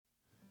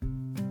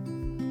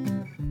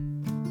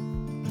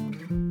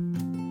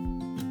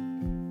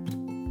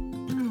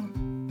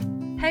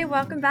Hey,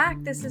 welcome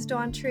back. This is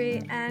Dawn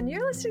Tree, and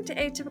you're listening to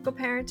Atypical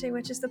Parenting,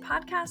 which is the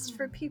podcast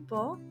for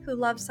people who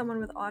love someone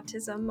with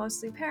autism,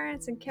 mostly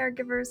parents and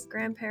caregivers,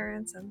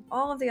 grandparents, and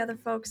all of the other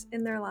folks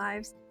in their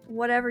lives,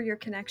 whatever your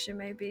connection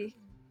may be.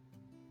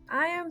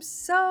 I am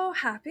so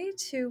happy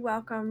to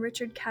welcome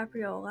Richard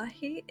Capriola.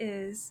 He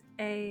is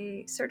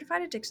a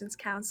certified addictions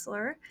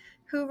counselor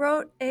who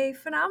wrote a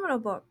phenomenal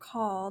book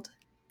called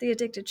The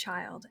Addicted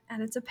Child,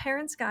 and it's a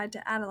parent's guide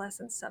to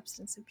adolescent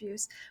substance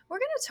abuse. We're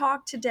going to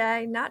talk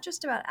today not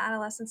just about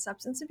adolescent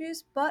substance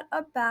abuse, but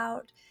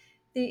about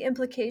the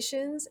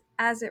implications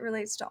as it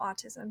relates to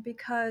autism,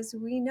 because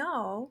we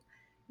know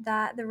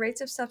that the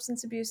rates of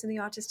substance abuse in the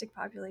autistic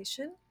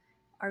population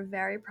are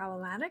very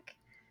problematic.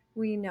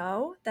 We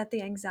know that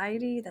the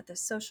anxiety, that the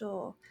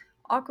social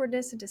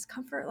awkwardness and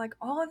discomfort, like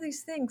all of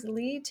these things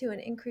lead to an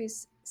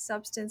increased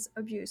substance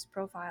abuse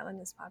profile in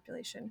this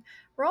population.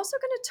 We're also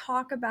going to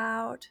talk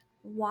about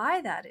why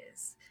that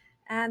is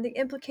and the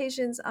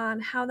implications on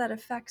how that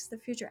affects the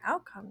future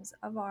outcomes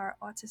of our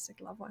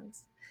autistic loved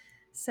ones.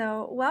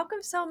 So,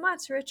 welcome so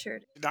much,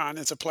 Richard. Don,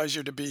 it's a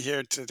pleasure to be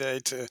here today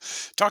to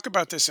talk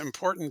about this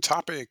important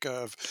topic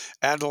of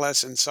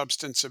adolescent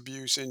substance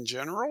abuse in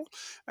general,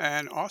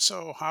 and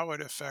also how it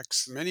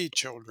affects many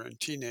children,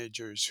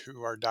 teenagers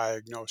who are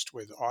diagnosed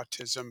with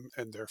autism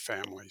and their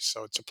families.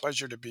 So it's a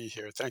pleasure to be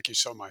here. Thank you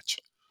so much.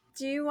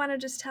 Do you want to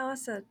just tell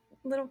us a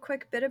little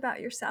quick bit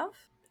about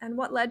yourself and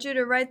what led you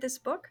to write this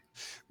book?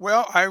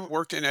 Well, I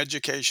worked in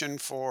education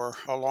for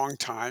a long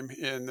time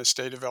in the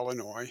state of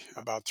Illinois,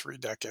 about 3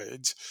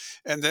 decades.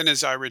 And then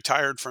as I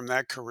retired from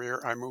that career,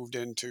 I moved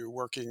into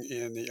working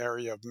in the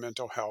area of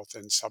mental health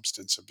and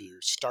substance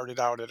abuse.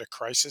 Started out at a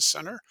crisis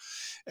center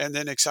and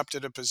then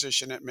accepted a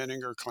position at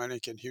Menninger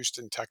Clinic in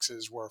Houston,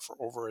 Texas, where for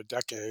over a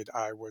decade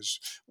I was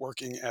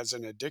working as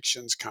an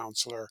addictions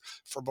counselor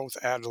for both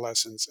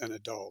adolescents and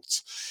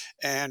adults.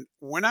 And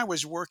when I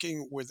was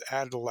working with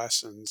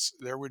adolescents,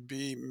 there would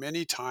be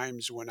many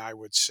times when I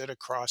would sit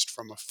across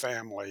from a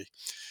family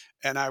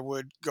and I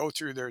would go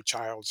through their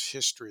child's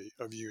history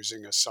of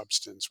using a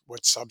substance,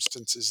 what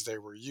substances they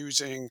were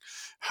using,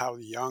 how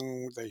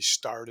young they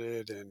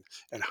started,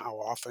 and how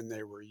often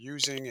they were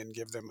using, and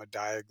give them a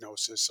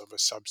diagnosis of a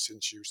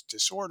substance use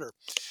disorder.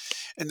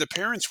 And the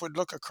parents would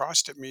look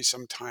across at me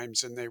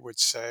sometimes and they would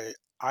say,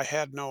 I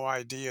had no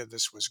idea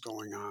this was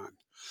going on.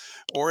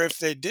 Or if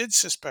they did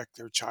suspect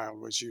their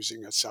child was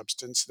using a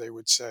substance, they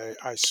would say,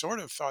 I sort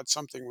of thought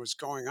something was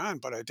going on,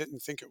 but I didn't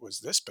think it was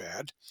this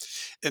bad.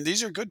 And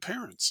these are good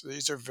parents.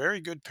 These are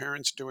very good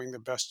parents doing the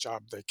best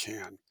job they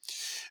can.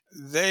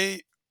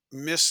 They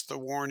miss the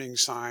warning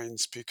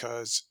signs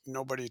because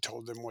nobody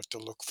told them what to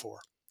look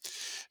for.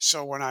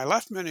 So when I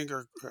left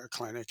Menninger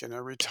Clinic and I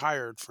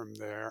retired from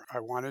there, I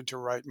wanted to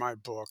write my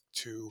book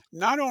to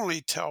not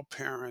only tell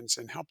parents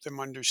and help them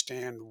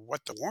understand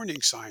what the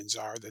warning signs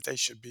are that they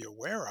should be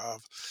aware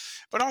of,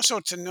 but also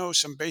to know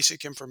some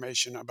basic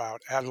information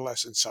about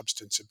adolescent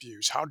substance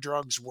abuse, how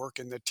drugs work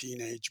in the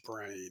teenage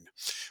brain,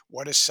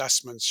 what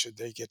assessments should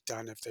they get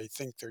done if they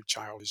think their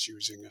child is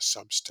using a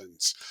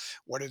substance,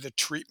 what are the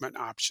treatment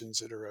options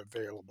that are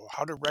available,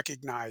 how to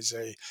recognize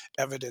a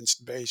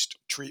evidence-based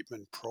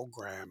treatment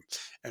program,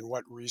 and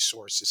what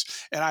resources.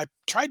 And I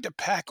tried to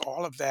pack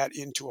all of that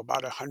into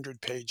about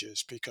 100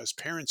 pages because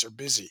parents are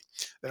busy.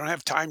 They don't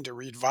have time to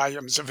read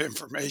volumes of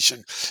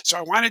information. So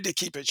I wanted to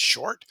keep it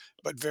short,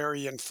 but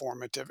very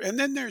informative. And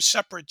then there's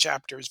separate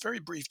chapters, very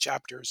brief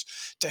chapters,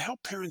 to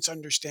help parents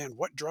understand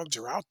what drugs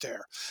are out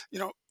there. You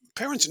know,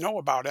 parents know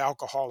about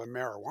alcohol and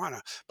marijuana,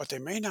 but they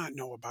may not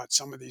know about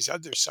some of these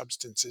other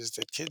substances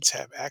that kids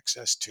have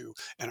access to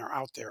and are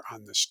out there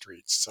on the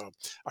streets. So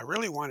I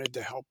really wanted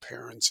to help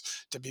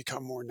parents to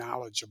become more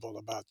knowledgeable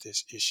about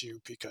this issue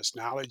because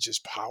knowledge is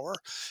power.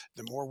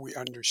 The more we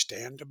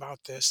understand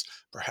about this,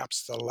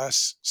 perhaps the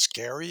less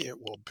scary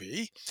it will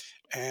be.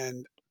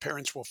 And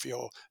parents will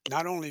feel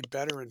not only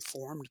better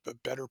informed,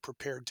 but better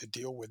prepared to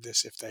deal with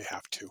this if they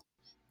have to.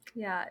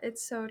 Yeah,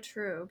 it's so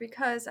true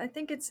because I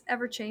think it's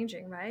ever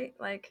changing, right?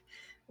 Like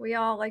we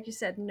all, like you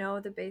said, know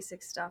the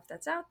basic stuff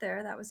that's out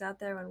there that was out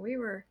there when we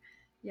were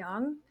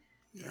young,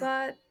 Yeah.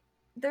 but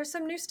there's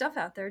some new stuff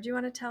out there. Do you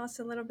want to tell us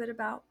a little bit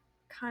about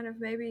kind of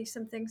maybe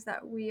some things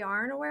that we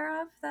aren't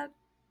aware of that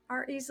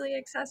are easily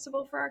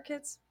accessible for our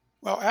kids?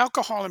 Well,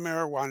 alcohol and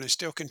marijuana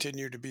still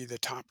continue to be the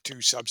top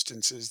two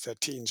substances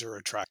that teens are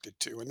attracted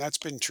to, and that's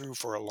been true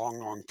for a long,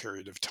 long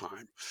period of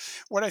time.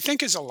 What I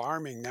think is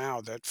alarming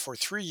now that for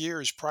 3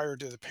 years prior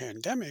to the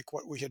pandemic,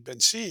 what we had been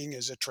seeing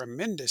is a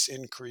tremendous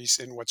increase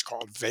in what's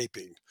called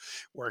vaping,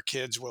 where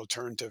kids will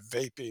turn to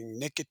vaping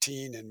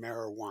nicotine and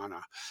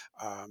marijuana.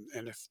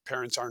 And if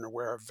parents aren't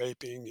aware of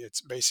vaping, it's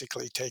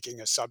basically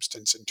taking a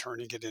substance and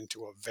turning it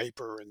into a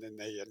vapor and then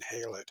they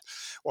inhale it.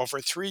 Well,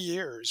 for 3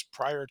 years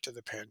prior to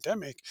the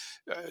pandemic,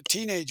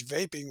 Teenage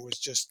vaping was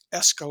just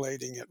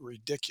escalating at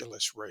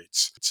ridiculous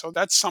rates. So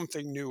that's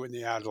something new in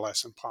the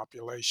adolescent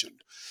population.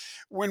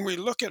 When we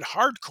look at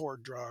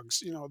hardcore drugs,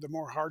 the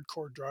more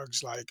hardcore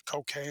drugs like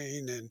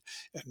cocaine and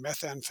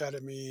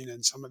methamphetamine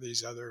and some of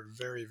these other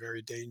very,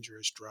 very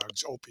dangerous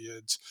drugs,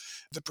 opiates,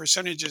 the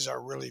percentages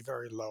are really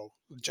very low,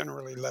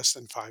 generally less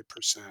than 5%.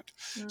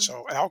 Mm.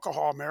 So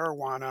alcohol,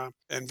 marijuana,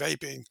 and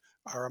vaping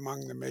are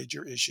among the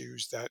major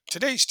issues that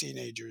today's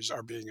teenagers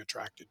are being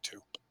attracted to.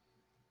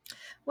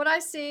 What I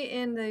see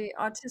in the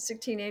autistic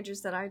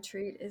teenagers that I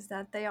treat is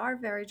that they are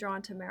very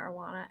drawn to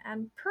marijuana.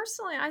 And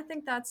personally, I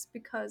think that's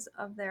because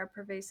of their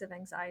pervasive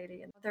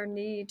anxiety and their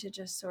need to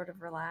just sort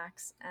of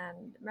relax.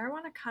 And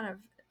marijuana kind of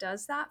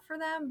does that for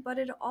them, but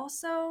it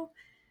also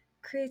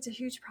creates a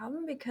huge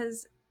problem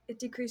because it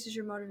decreases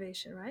your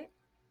motivation, right?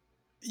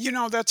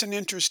 That's an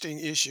interesting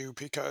issue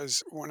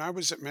because when I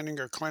was at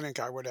Menninger Clinic,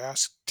 I would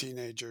ask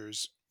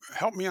teenagers,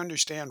 help me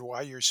understand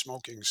why you're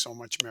smoking so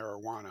much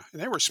marijuana.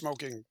 And they were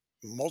smoking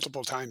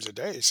multiple times a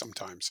day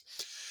sometimes.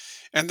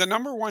 And the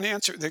number one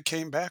answer that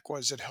came back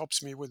was, it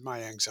helps me with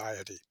my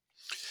anxiety.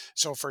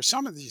 So for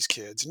some of these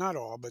kids, not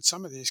all, but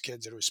some of these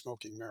kids that are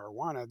smoking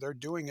marijuana, they're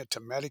doing it to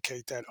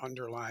medicate that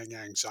underlying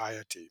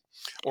anxiety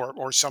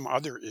or some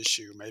other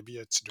issue. Maybe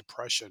it's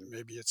depression,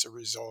 maybe it's a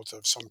result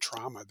of some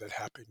trauma that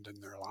happened in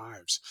their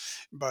lives.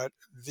 But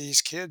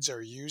these kids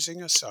are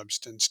using a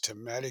substance to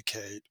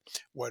medicate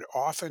what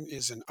often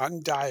is an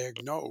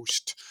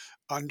undiagnosed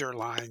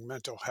underlying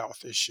mental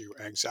health issue,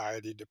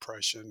 anxiety,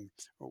 depression,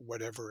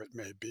 whatever it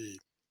may be.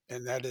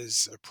 And that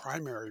is the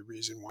primary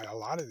reason why a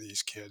lot of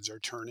these kids are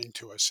turning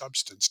to a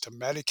substance to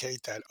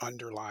medicate that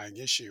underlying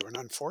issue. And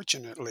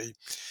unfortunately,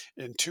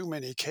 in too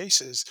many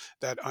cases,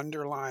 that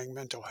underlying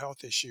mental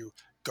health issue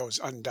goes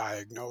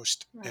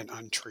undiagnosed Right, and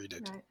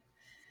untreated. right.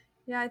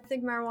 Yeah, I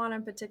think marijuana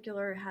in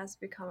particular has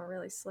become a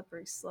really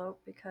slippery slope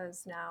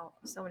because now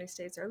so many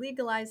states are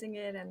legalizing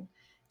it, and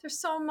there's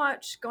so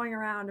much going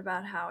around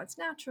about how it's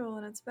natural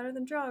and it's better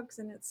than drugs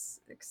and it's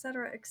et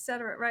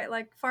cetera, right?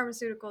 Like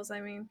pharmaceuticals,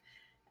 I mean.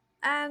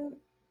 And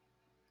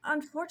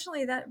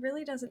unfortunately, that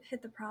really doesn't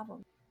hit the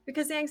problem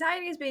because the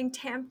anxiety is being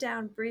tamped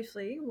down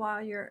briefly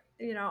while you're,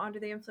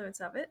 under the influence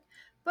of it.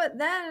 But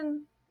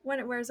then when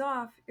it wears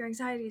off, your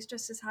anxiety is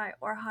just as high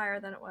or higher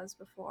than it was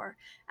before.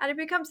 And it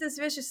becomes this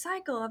vicious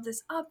cycle of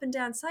this up and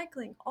down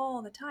cycling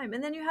all the time.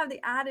 And then you have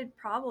the added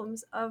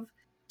problems of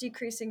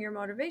decreasing your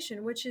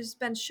motivation, which has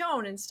been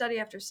shown in study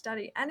after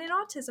study. And in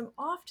autism,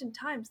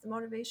 oftentimes the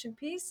motivation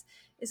piece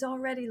is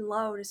already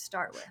low to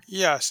start with.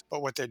 Yes,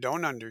 but what they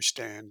don't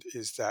understand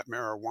is that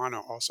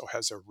marijuana also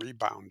has a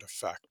rebound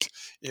effect.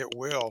 It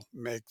will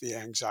make the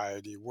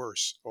anxiety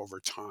worse over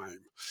time.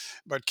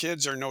 But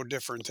kids are no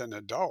different than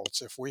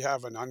adults. If we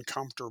have an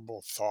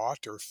uncomfortable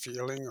thought or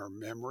feeling or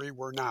memory,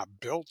 we're not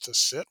built to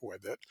sit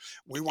with it.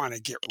 We want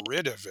to get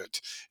rid of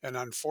it. And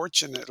Right.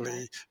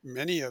 unfortunately,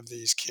 many of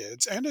these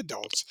kids and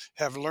adults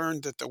have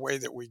learned that the way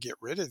that we get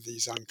rid of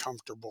these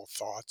uncomfortable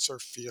thoughts or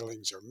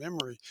feelings or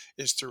memory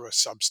is through a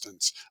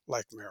substance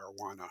like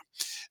marijuana.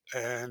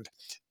 And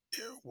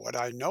what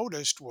I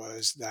noticed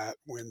was that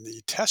when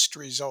the test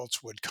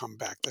results would come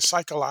back, the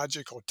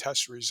psychological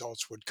test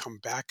results would come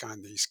back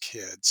on these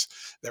kids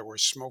that were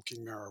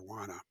smoking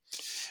marijuana.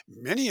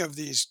 Many of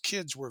these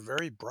kids were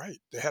very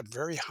bright. They had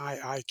very high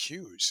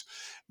IQs,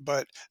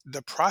 but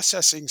the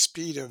processing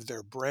speed of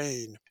their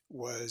brain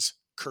was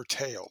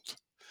curtailed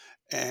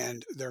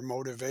and their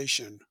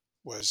motivation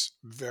was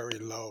very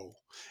low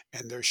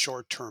and their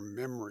short-term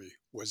memory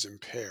was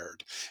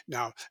impaired.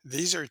 Now,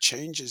 these are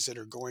changes that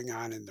are going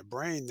on in the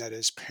brain that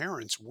as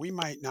parents we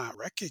might not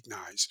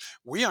recognize.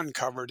 We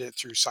uncovered it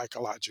through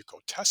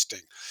psychological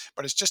testing,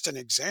 but it's just an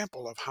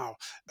example of how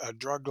a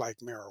drug like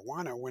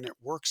marijuana, when it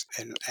works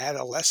in an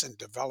adolescent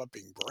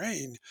developing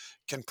brain,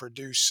 can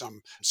produce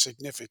some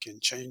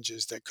significant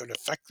changes that could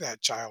affect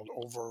that child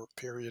over a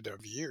period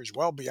of years,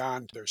 well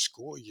beyond their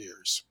school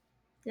years.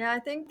 Yeah, I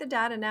think the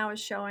data now is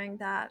showing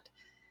that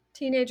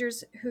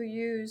teenagers who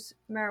use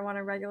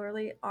marijuana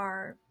regularly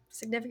are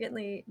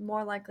significantly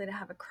more likely to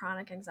have a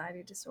chronic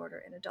anxiety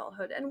disorder in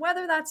adulthood. And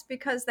whether that's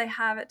because they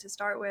have it to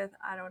start with,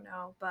 I don't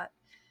know, but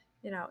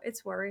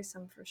it's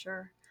worrisome for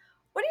sure.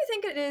 What do you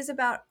think it is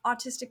about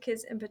autistic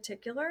kids in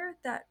particular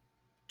that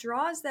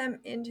draws them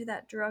into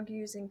that drug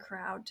using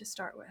crowd to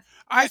start with?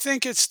 I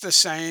think it's the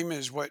same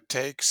as what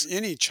takes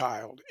any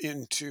child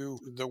into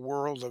the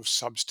world of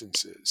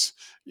substances.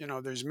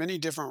 There's many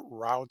different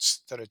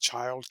routes that a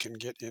child can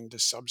get into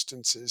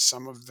substances.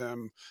 Some of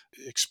them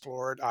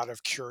explore it out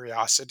of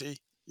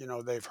curiosity.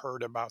 They've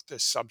heard about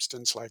this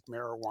substance like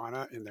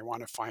marijuana and they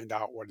want to find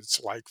out what it's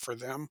like for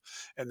them.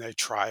 And they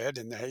try it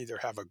and they either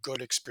have a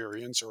good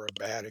experience or a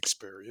bad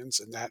experience.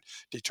 And that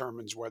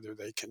determines whether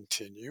they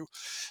continue.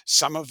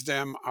 Some of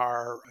them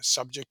are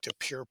subject to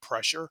peer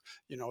pressure.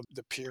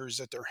 The peers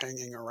that they're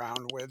hanging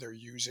around with are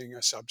using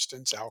a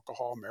substance,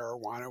 alcohol,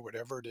 marijuana,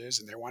 whatever it is,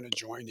 and they want to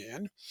join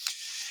in.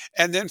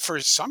 And then for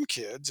some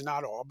kids,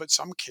 not all, but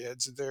some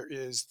kids, there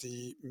is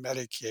the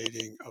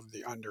medicating of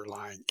the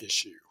underlying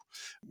issue.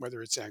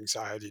 whether it's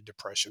anxiety,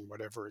 depression,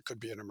 whatever. It could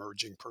be an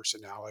emerging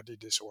personality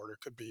disorder,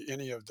 it could be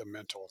any of the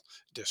mental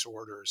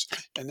disorders.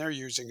 And they're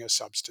using a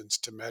substance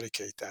to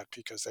medicate that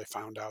because they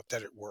found out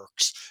that it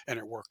works and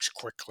it works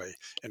quickly.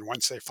 And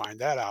once they find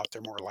that out,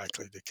 they're more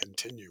likely to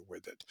continue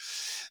with it.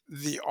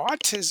 The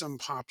autism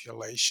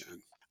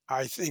population,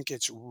 I think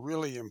it's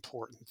really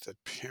important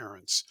that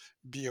parents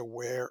be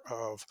aware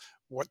of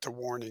what the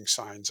warning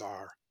signs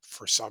are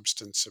for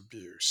substance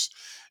abuse.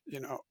 You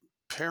know,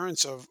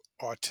 parents of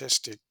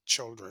autistic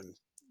children,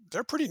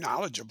 they're pretty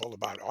knowledgeable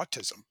about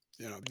autism.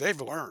 They've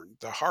learned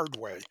the hard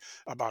way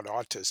about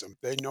autism.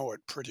 They know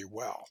it pretty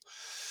well.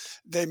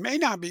 They may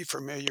not be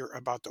familiar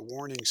about the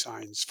warning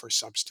signs for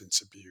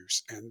substance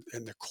abuse and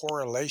the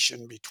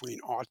correlation between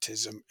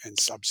autism and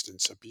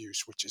substance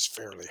abuse, which is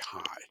fairly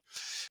high.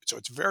 So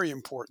it's very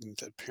important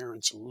that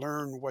parents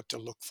learn what to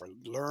look for,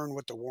 learn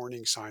what the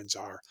warning signs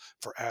are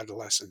for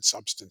adolescent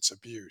substance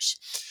abuse.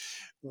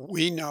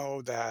 We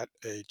know that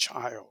a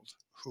child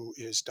who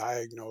is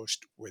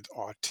diagnosed with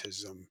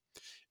autism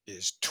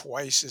is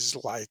twice as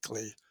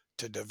likely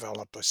to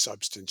develop a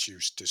substance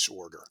use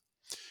disorder.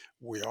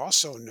 We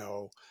also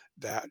know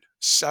that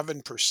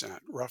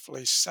 7%,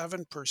 roughly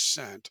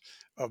 7%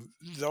 of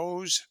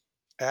those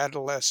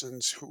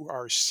adolescents who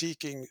are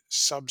seeking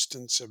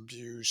substance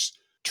abuse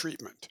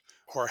treatment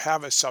or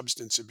have a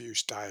substance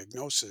abuse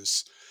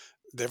diagnosis,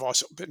 they've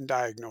also been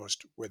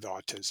diagnosed with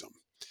autism.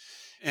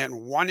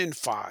 And one in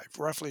five,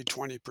 roughly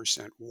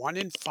 20%, one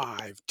in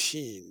five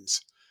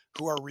teens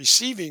who are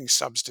receiving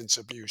substance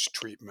abuse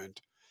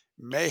treatment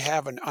may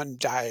have an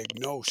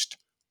undiagnosed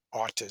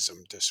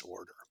autism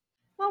disorder.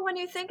 Well, when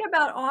you think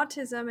about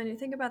autism and you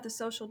think about the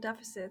social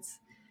deficits,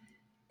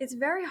 it's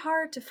very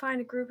hard to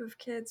find a group of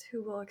kids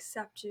who will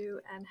accept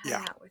you and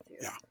hang Yeah, out with you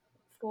yeah,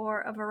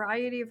 for a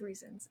variety of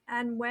reasons.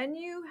 And when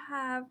you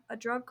have a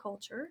drug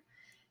culture,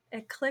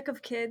 a clique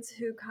of kids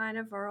who kind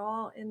of are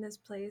all in this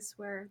place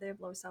where they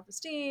have low self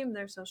esteem,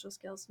 their social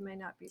skills may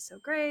not be so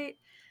great,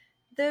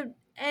 the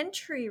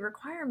entry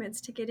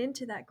requirements to get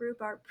into that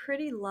group are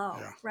pretty low,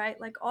 yeah. right?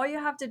 Like all you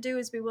have to do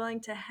is be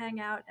willing to hang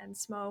out and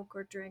smoke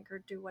or drink or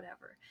do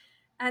whatever.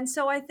 And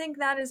so I think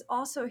that is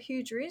also a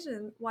huge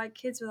reason why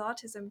kids with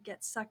autism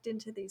get sucked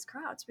into these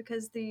crowds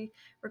because the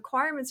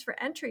requirements for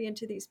entry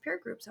into these peer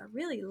groups are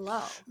really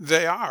low.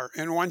 They are,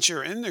 and once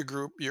you're in the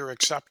group, you're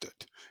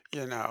accepted,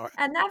 you know?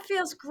 And that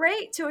feels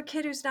great to a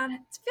kid who's not,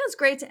 it feels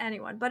great to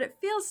anyone, but it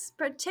feels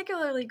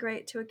particularly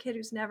great to a kid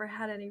who's never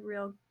had any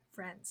real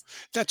friends.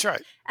 That's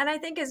right. And I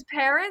think as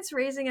parents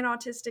raising an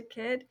autistic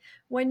kid,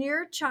 when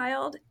your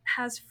child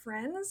has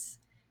friends,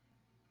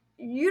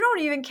 you don't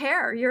even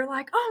care. You're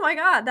like, "Oh my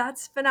god,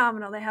 that's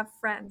phenomenal. They have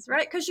friends,"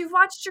 right? Because you've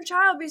watched your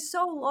child be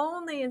so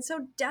lonely and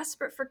so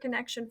desperate for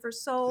connection for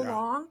so Yeah.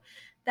 long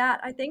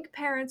that I think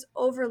parents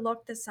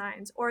overlook the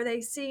signs or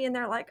they see and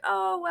they're like,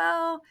 "Oh,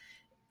 well,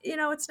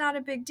 it's not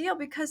a big deal,"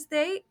 because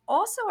they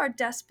also are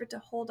desperate to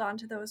hold on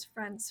to those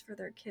friends for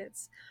their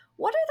kids.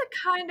 What are the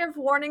kind of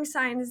warning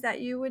signs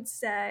that you would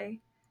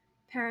say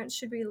parents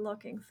should be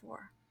looking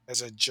for?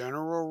 As a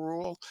general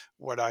rule,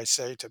 what I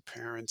say to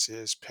parents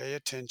is pay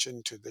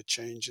attention to the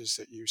changes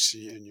that you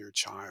see in your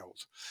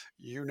child.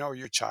 You know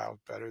your child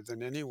better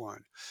than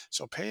anyone.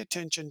 So pay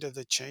attention to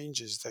the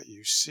changes that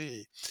you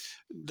see.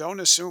 Don't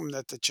assume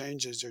that the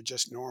changes are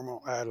just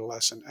normal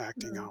adolescent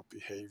acting Mhm. out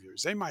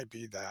behaviors. They might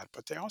be that,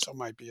 but they also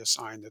might be a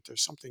sign that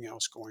there's something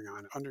else going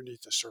on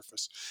underneath the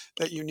surface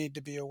that you need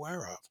to be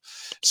aware of.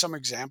 Some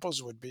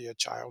examples would be a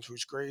child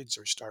whose grades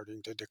are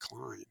starting to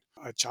decline,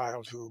 a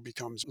child who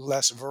becomes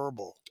less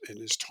verbal and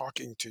is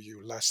talking to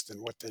you less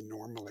than what they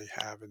normally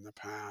have in the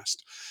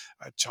past,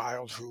 a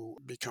child who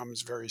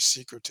becomes very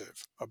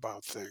secretive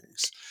about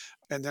things.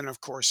 And then,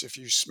 of course, if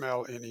you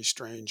smell any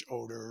strange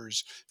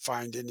odors,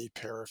 find any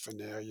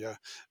paraphernalia,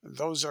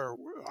 those are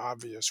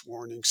obvious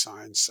warning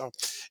signs. So,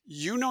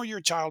 you know your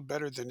child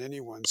better than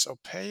anyone. So,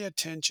 pay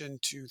attention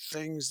to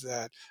things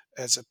that,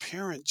 as a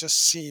parent, just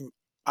seem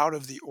out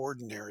of the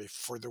ordinary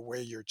for the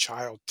way your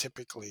child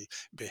typically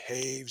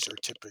behaves or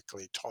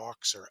typically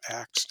talks or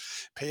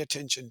acts. Pay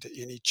attention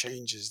to any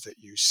changes that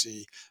you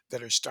see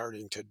that are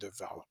starting to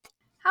develop.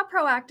 How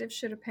proactive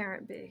should a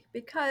parent be?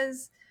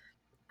 Because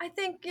I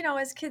think,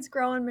 as kids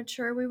grow and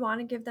mature, we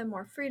want to give them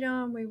more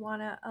freedom. We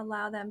want to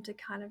allow them to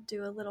kind of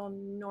do a little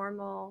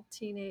normal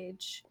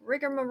teenage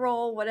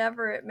rigmarole,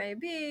 whatever it may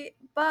be.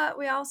 But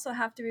we also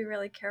have to be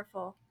really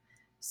careful.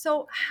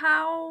 So,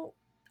 how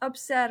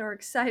upset or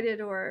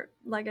excited or,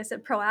 like I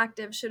said,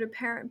 proactive should a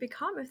parent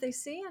become if they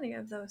see any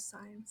of those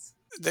signs?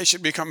 They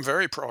should become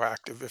very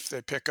proactive if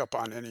they pick up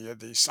on any of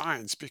these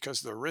signs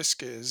because the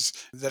risk is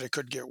that it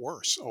could get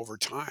worse over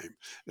time.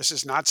 This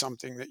is not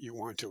something that you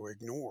want to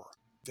ignore.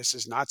 This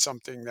is not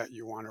something that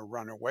you want to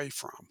run away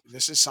from.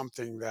 This is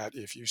something that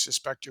if you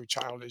suspect your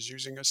child is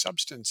using a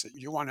substance that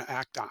you want to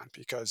act on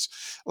because,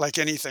 like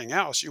anything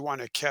else, you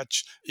want to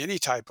catch any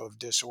type of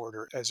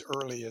disorder as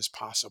early as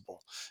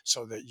possible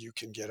so that you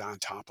can get on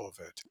top of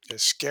it.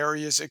 As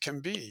scary as it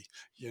can be,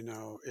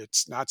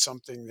 it's not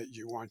something that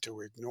you want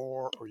to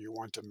ignore or you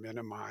want to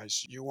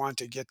minimize. You want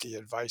to get the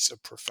advice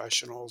of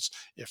professionals.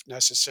 If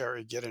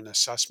necessary, get an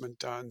assessment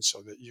done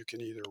so that you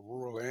can either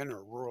rule in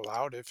or rule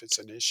out if it's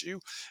an issue,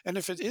 and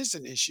if it is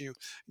an issue,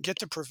 get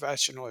the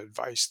professional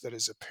advice that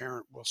as a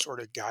parent will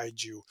sort of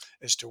guide you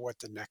as to what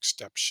the next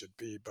steps should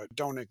be, but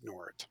don't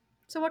ignore it.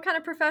 So, what kind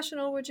of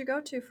professional would you go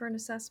to for an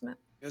assessment?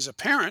 As a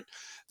parent,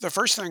 the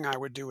first thing I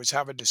would do is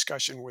have a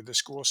discussion with the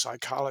school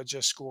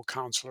psychologist, school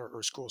counselor,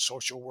 or school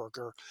social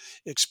worker.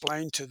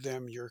 Explain to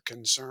them your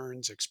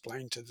concerns,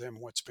 explain to them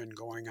what's been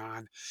going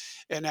on,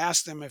 and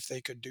ask them if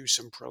they could do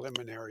some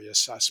preliminary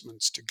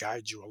assessments to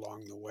guide you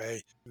along the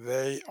way.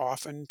 They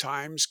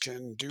oftentimes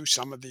can do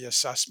some of the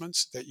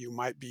assessments that you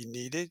might be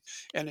needed,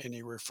 and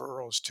any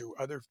referrals to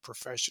other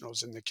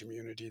professionals in the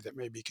community that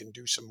maybe can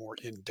do some more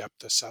in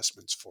depth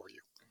assessments for you.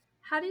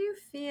 How do you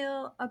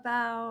feel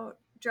about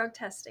drug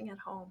testing at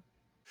home?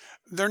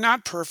 They're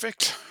not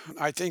perfect.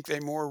 I think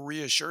they more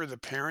reassure the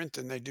parent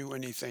than they do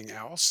anything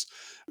else.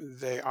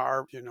 They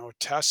are,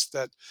 tests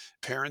that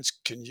parents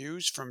can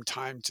use from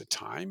time to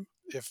time.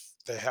 If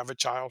they have a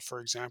child,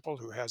 for example,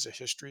 who has a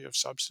history of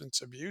substance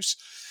abuse,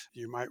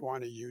 you might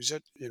want to use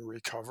it in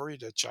recovery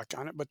to check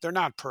on it, but they're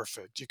not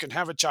perfect. You can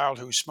have a child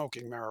who's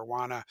smoking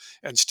marijuana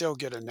and still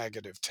get a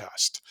negative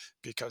test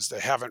because they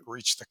haven't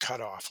reached the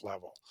cutoff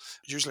level.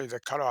 Usually, the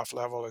cutoff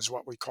level is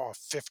what we call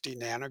 50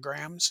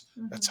 nanograms.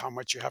 That's Mhm. how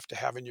much you have to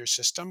have in your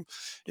system.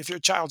 If your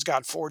child's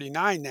got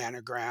 49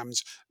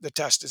 nanograms, the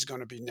test is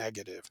going to be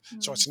negative.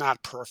 So Mm. it's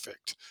not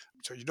perfect.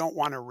 So you don't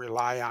want to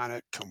rely on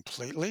it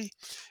completely.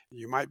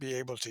 You might be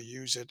able to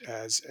use it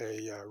as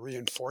a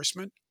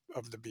reinforcement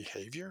of the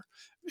behavior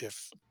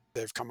if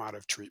they've come out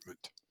of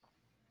treatment.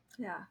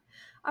 Yeah.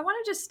 I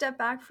want to just step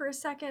back for a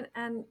second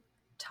and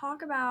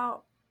talk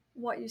about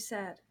what you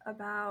said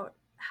about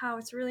how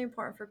it's really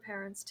important for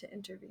parents to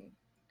intervene.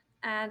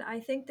 And I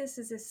think this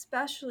is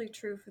especially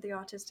true for the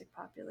autistic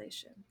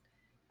population.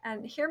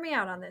 And hear me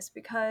out on this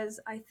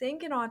because I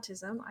think in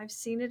autism, I've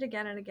seen it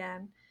again and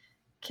again.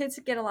 Kids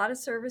get a lot of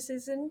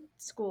services in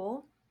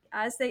school.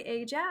 As they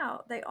age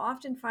out, they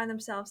often find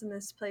themselves in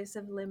this place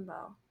of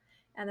limbo.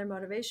 And their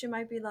motivation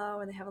might be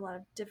low, and they have a lot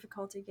of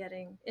difficulty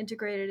getting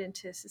integrated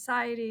into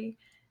society.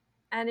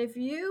 And if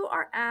you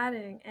are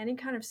adding any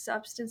kind of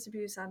substance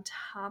abuse on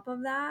top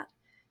of that,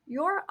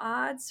 your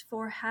odds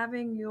for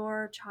having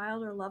your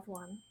child or loved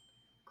one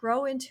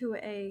grow into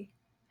a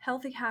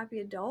healthy, happy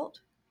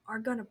adult are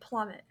going to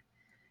plummet.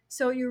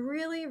 So you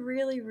really,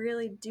 really,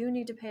 really do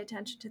need to pay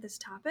attention to this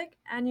topic.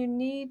 And you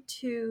need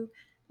to,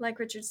 like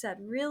Richard said,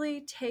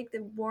 really take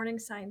the warning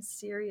signs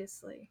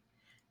seriously.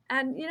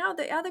 And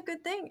the other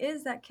good thing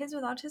is that kids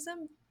with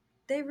autism,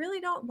 they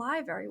really don't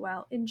lie very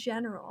well in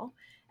general.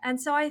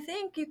 And so I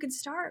think you could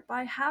start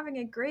by having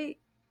a great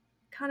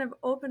kind of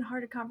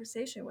open-hearted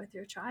conversation with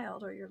your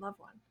child or your loved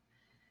one.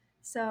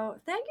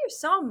 So thank you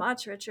so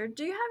much, Richard.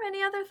 Do you have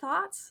any other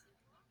thoughts?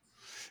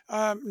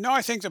 No,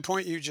 I think the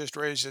point you just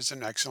raised is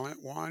an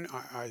excellent one.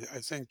 I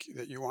think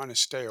that you want to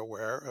stay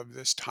aware of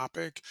this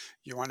topic.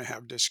 You want to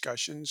have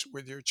discussions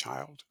with your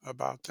child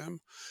about them.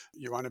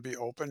 You want to be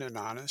open and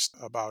honest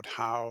about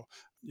how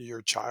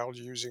your child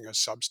using a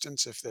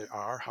substance, if they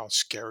are, how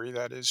scary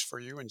that is for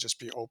you, and just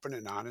be open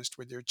and honest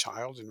with your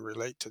child and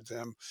relate to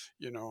them,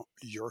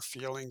 your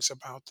feelings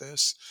about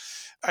this.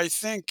 I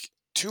think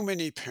too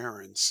many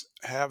parents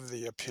have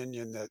the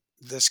opinion that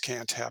this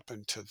can't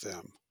happen to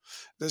them.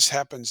 This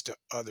happens to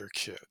other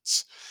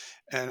kids.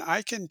 And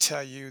I can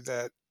tell you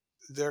that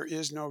there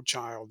is no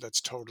child that's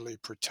totally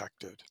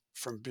protected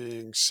from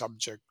being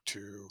subject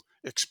to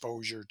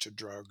exposure to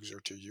drugs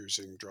or to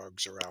using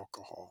drugs or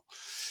alcohol.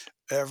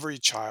 Every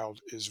child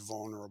is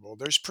vulnerable.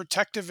 There's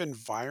protective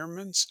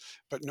environments,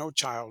 but no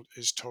child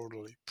is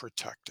totally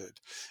protected.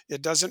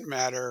 It doesn't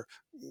matter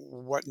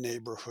what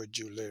neighborhood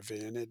you live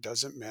in. It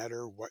doesn't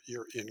matter what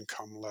your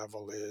income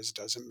level is.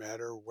 Doesn't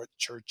matter what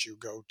church you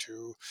go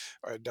to.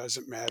 Or it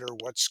doesn't matter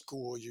what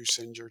school you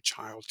send your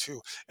child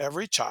to.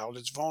 Every child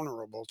is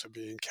vulnerable to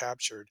being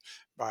captured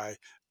by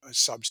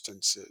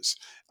substances.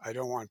 I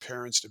don't want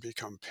parents to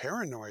become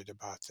paranoid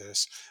about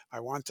this.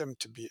 I want them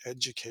to be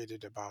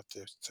educated about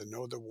this, to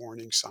know the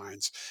warning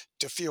signs,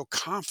 to feel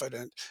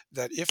confident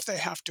that if they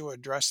have to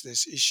address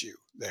this issue,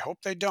 they hope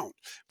they don't,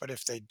 but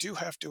if they do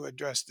have to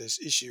address this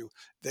issue,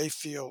 they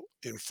feel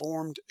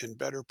informed and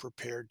better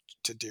prepared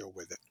to deal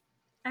with it.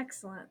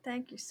 Excellent.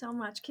 Thank you so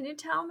much. Can you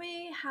tell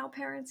me how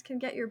parents can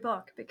get your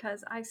book?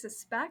 Because I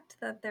suspect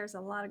that there's a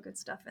lot of good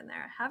stuff in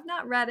there. I have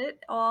not read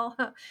it all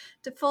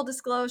to full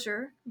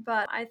disclosure,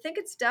 but I think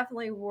it's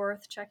definitely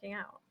worth checking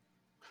out.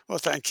 Well,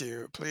 thank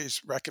you.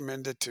 Please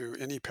recommend it to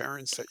any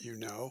parents that you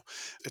know.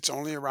 It's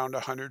only around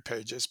 100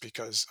 pages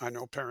because I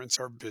know parents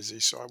are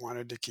busy, so I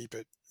wanted to keep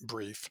it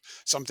brief,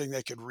 something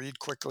they could read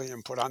quickly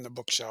and put on the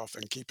bookshelf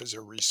and keep as a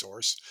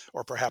resource,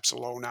 or perhaps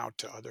loan out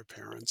to other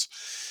parents.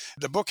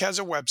 The book has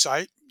a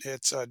website.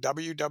 It's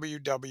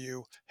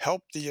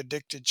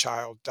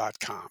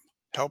www.helptheaddictedchild.com.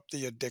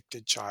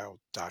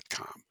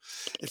 Helptheaddictedchild.com.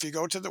 If you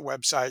go to the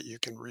website, you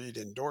can read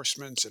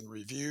endorsements and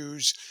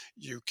reviews.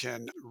 You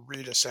can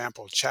read a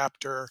sample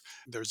chapter.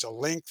 There's a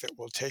link that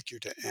will take you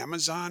to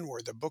Amazon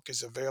where the book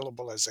is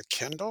available as a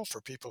Kindle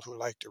for people who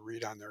like to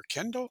read on their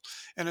Kindle,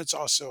 and it's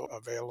also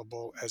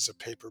available as a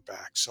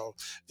paperback. So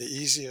the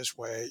easiest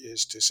way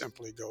is to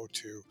simply go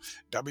to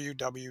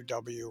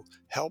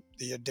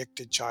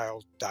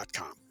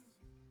www.helptheaddictedchild.com.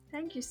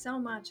 Thank you so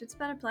much. It's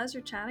been a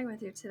pleasure chatting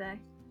with you today.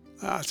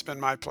 It's been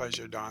my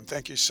pleasure, Don.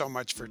 Thank you so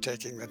much for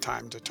taking the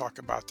time to talk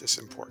about this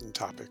important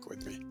topic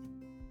with me.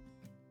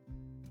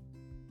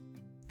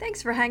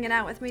 Thanks for hanging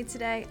out with me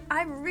today.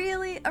 I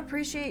really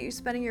appreciate you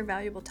spending your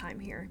valuable time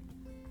here.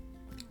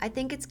 I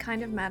think it's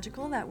kind of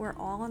magical that we're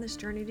all on this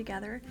journey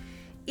together,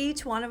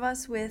 each one of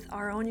us with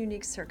our own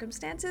unique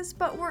circumstances,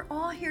 but we're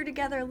all here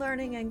together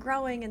learning and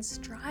growing and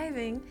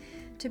striving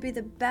to be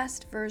the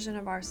best version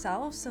of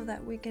ourselves so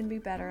that we can be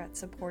better at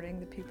supporting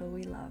the people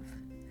we love.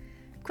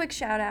 Quick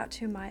shout out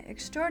to my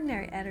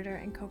extraordinary editor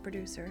and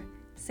co-producer,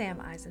 Sam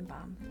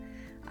Eisenbaum.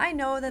 I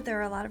know that there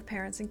are a lot of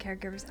parents and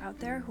caregivers out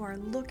there who are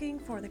looking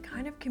for the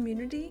kind of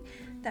community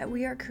that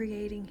we are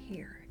creating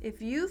here.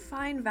 If you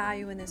find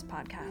value in this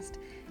podcast,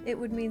 it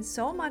would mean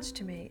so much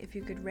to me if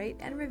you could rate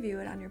and review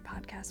it on your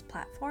podcast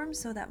platform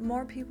so that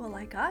more people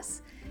like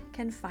us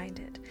can find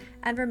it.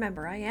 And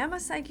remember, I am a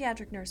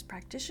psychiatric nurse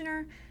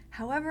practitioner.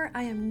 However,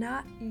 I am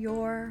not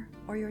your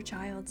or your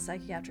child's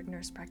psychiatric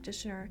nurse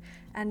practitioner,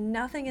 and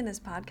nothing in this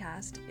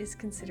podcast is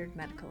considered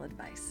medical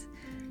advice.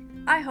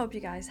 I hope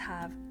you guys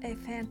have a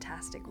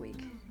fantastic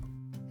week.